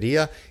la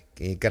batería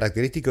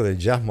característico del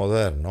jazz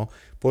moderno,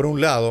 por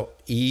un lado,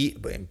 y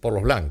por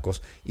los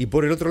blancos, y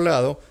por el otro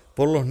lado,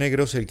 por los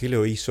negros. El que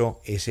lo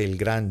hizo es el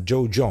gran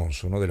Joe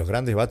Jones, uno de los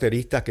grandes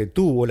bateristas que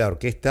tuvo la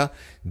orquesta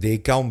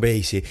de Count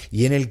Basie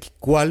y en el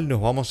cual nos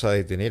vamos a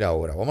detener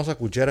ahora. Vamos a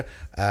escuchar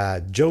a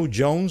Joe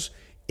Jones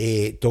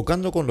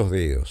tocando con los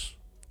dedos.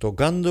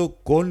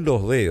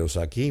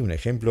 Aquí un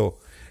ejemplo,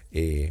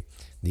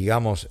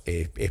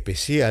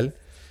 especial,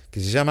 que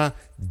se llama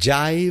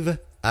Jive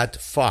at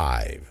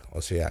Five,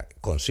 o sea,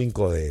 con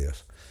 5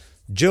 dedos.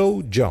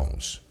 Joe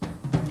Jones.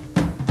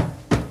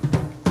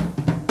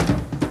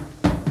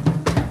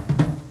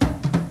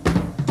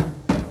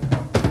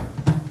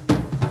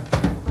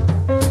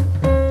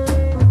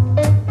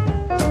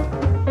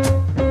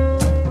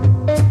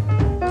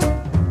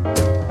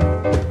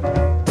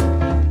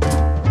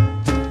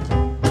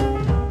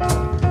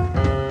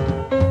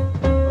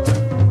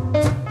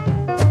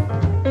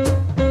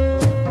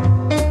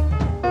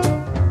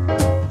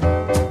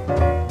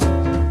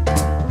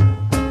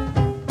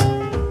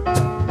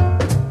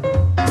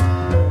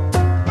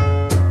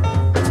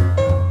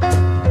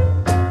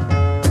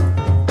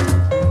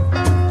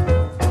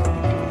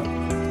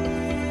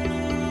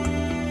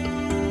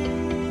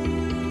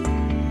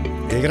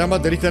 El gran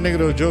baterista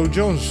negro Joe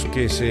Jones,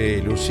 que se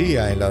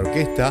lucía en la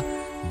orquesta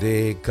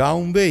de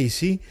Count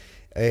Basie,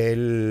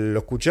 lo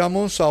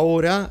escuchamos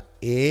ahora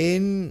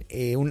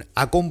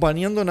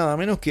acompañando nada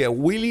menos que a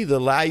Willie the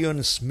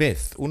Lion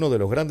Smith, uno de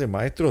los grandes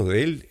maestros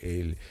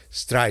del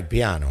stride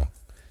piano,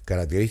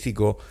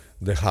 característico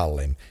de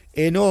Harlem.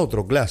 En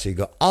otro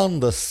clásico, On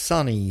the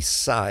Sunny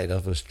Side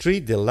of the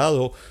Street, del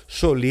lado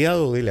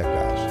soleado de la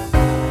calle.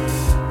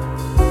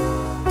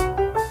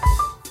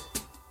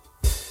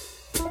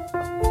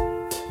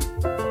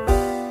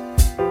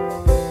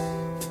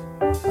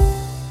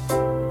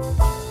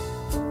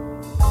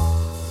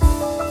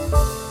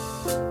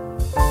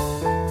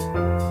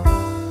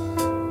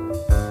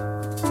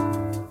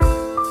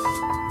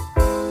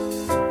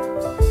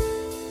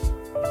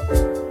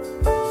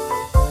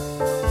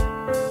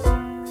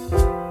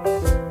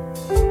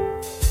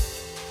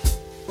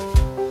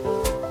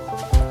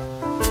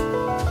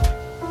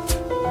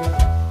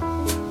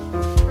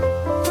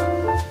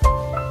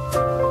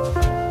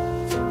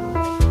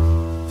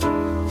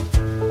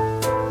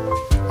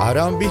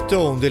 Habrán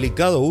visto un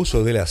delicado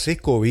uso de las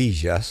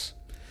escobillas,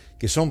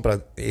 que son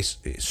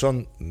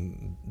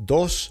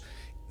dos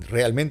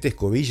realmente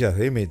escobillas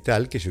de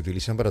metal que se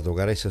utilizan para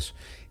tocar esos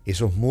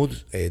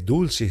moods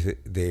dulces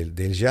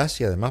del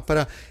jazz, y además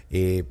para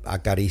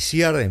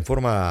acariciar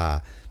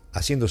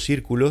haciendo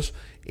círculos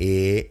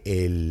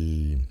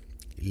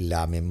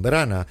la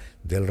membrana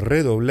del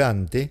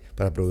redoblante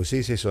para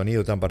producir ese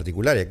sonido tan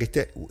particular. Y aquí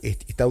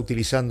está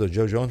utilizando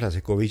Joe Jones las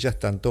escobillas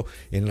tanto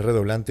en el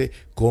redoblante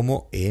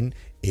como en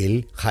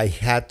el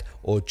hi-hat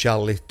o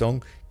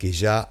charleston que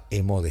ya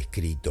hemos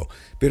descrito.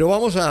 Pero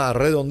vamos a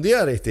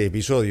redondear este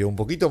episodio, un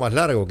poquito más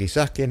largo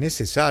quizás que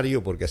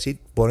necesario, porque así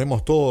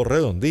ponemos todo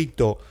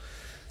redondito,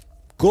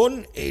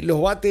 con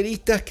los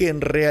bateristas que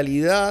en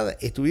realidad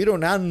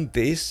estuvieron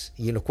antes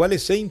y en los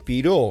cuales se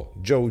inspiró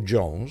Joe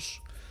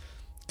Jones,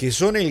 que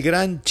son el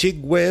gran Chick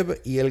Webb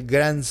y el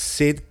gran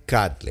Sid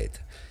Catlett.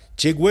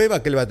 Chick Webb,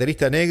 aquel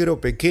baterista negro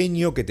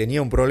pequeño que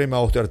tenía un problema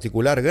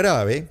osteoarticular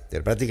grave,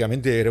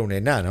 prácticamente era un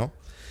enano,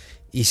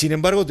 y sin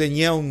embargo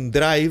tenía un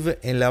drive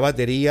en la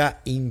batería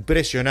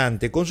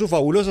impresionante, con sus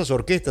fabulosas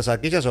orquestas,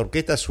 aquellas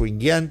orquestas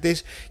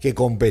swingueantes que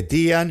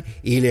competían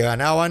y le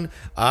ganaban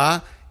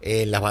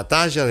en las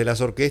batallas de las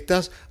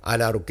orquestas a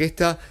la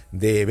orquesta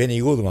de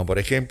Benny Goodman, por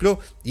ejemplo,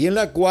 y en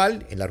la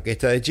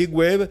orquesta de Chick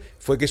Webb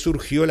fue que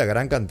surgió la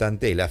gran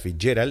cantante Ella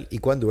Fitzgerald, y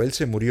cuando él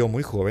se murió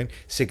muy joven,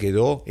 se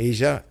quedó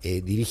ella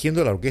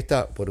dirigiendo la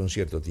orquesta por un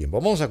cierto tiempo.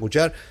 Vamos a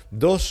escuchar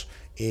dos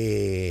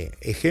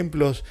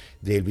ejemplos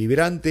del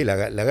vibrante,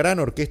 la gran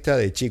orquesta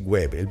de Chick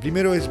Webb. El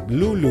primero es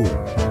Blue Lou.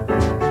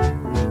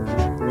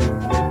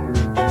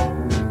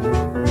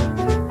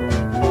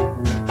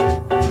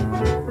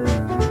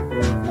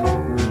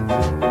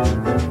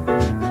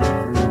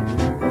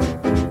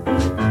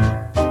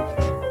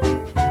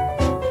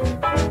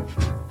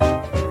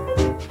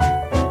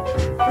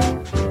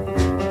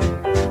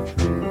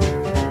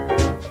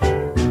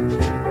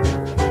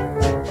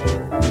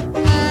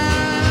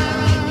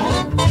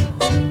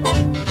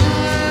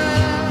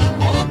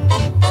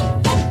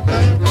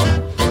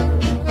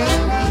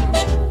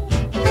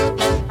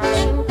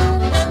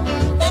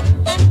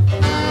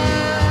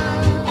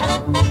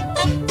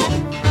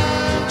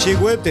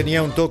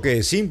 Tenía un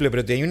toque simple,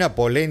 pero tenía una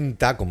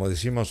polenta, como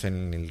decimos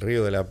en el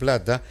Río de la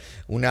Plata,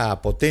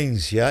 una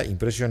potencia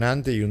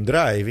impresionante y un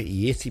drive,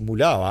 y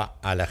estimulaba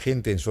a la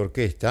gente en su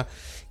orquesta.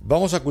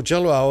 Vamos a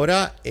escucharlo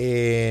ahora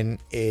en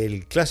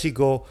el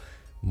clásico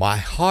My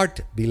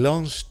Heart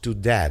Belongs to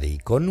Daddy,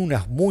 con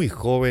una muy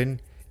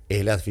joven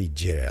Ella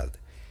Fitzgerald.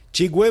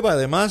 Chick Webb,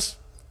 además,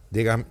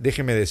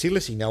 déjenme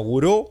decirles,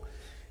 inauguró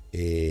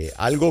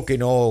algo que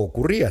no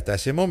ocurría hasta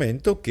ese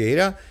momento, que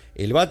era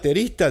el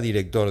baterista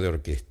director de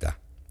orquesta,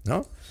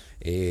 ¿no?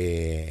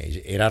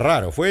 Era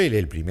raro, fue él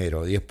el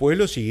primero. Después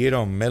lo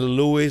siguieron Mel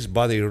Lewis,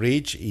 Buddy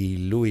Rich y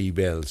Louis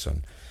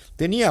Bellson.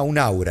 Tenía un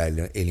aura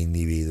el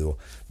individuo.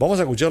 Vamos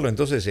a escucharlo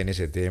entonces en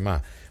ese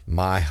tema,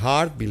 My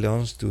Heart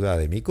Belongs to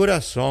Daddy. Mi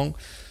corazón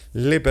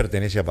le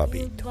pertenece a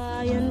papito.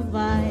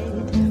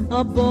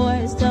 A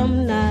boy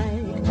some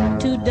night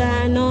to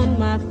dine on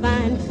my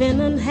fine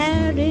Finn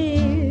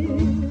Harry.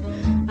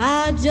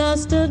 I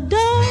just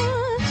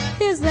adore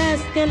his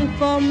asking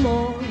for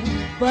more,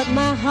 but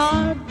my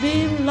heart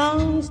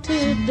belongs to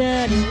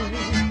Daddy.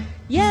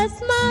 Yes,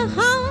 my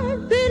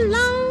heart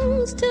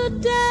belongs to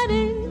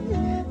Daddy,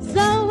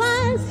 so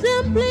I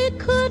simply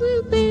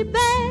couldn't be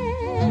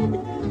bad.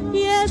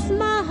 Yes,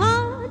 my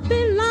heart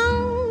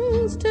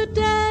belongs to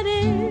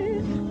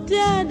Daddy.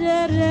 Da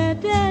da da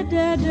da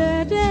da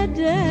da da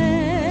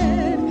da.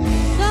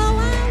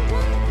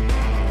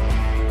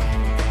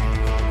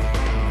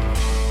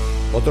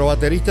 Otros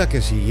bateristas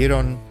que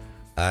siguieron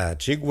a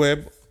Chick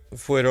Webb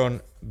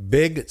fueron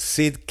Big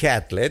Sid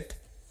Catlett,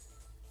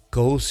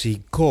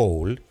 Cozy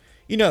Cole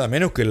y nada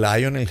menos que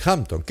Lionel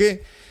Hampton,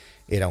 que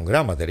era un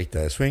gran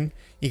baterista de swing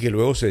y que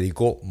luego se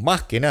dedicó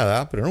más que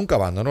nada, pero nunca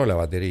abandonó la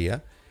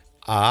batería,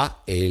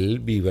 a el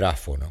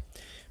vibráfono.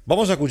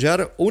 Vamos a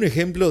escuchar un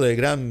ejemplo del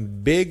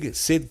gran Big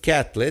Sid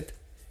Catlett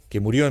que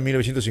murió en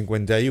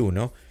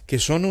 1951, que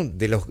son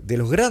de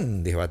los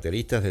grandes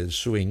bateristas del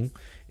swing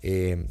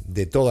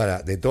de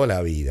toda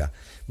la vida.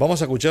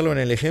 Vamos a escucharlo en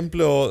el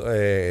ejemplo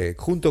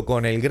junto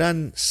con el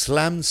gran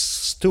Slam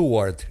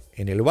Stewart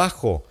en el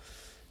bajo.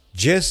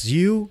 Just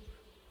you,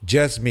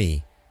 just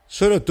me.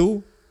 Solo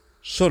tú,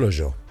 solo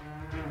yo.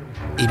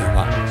 Y nos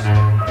vamos.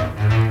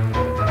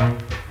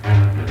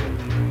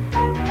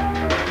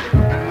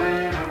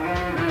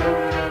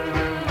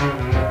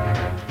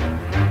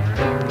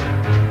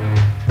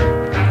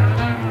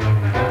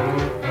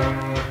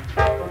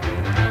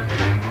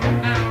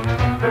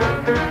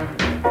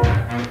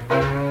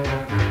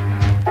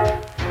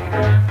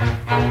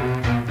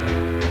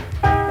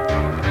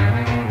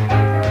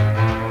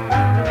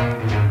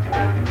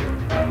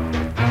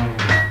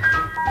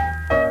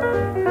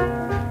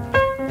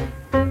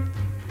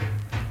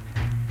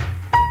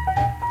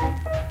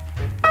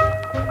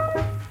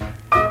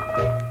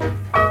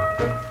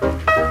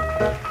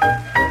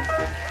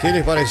 ¿Qué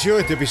les pareció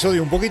este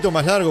episodio? Un poquito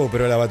más largo,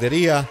 pero la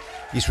batería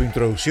y su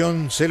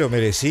introducción se lo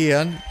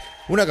merecían.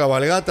 Una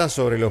cabalgata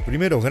sobre los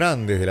primeros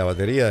grandes de la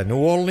batería de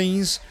New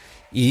Orleans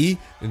y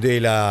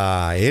de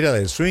la era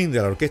del swing, de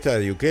la orquesta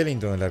de Duke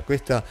Ellington, de la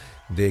orquesta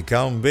de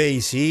Count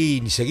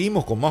Basie. Y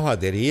seguimos con más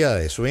batería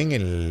de swing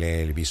en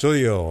el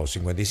episodio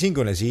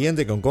 55, en el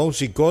siguiente con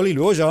Cozy Cole. Y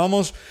luego ya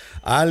vamos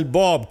al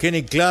Bob,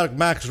 Kenny Clarke,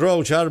 Max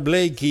Roach, Art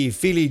Blakey,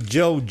 Philly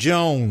Joe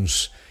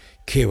Jones.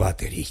 ¡Qué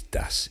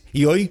bateristas!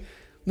 Y hoy,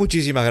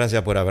 muchísimas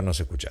gracias por habernos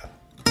escuchado.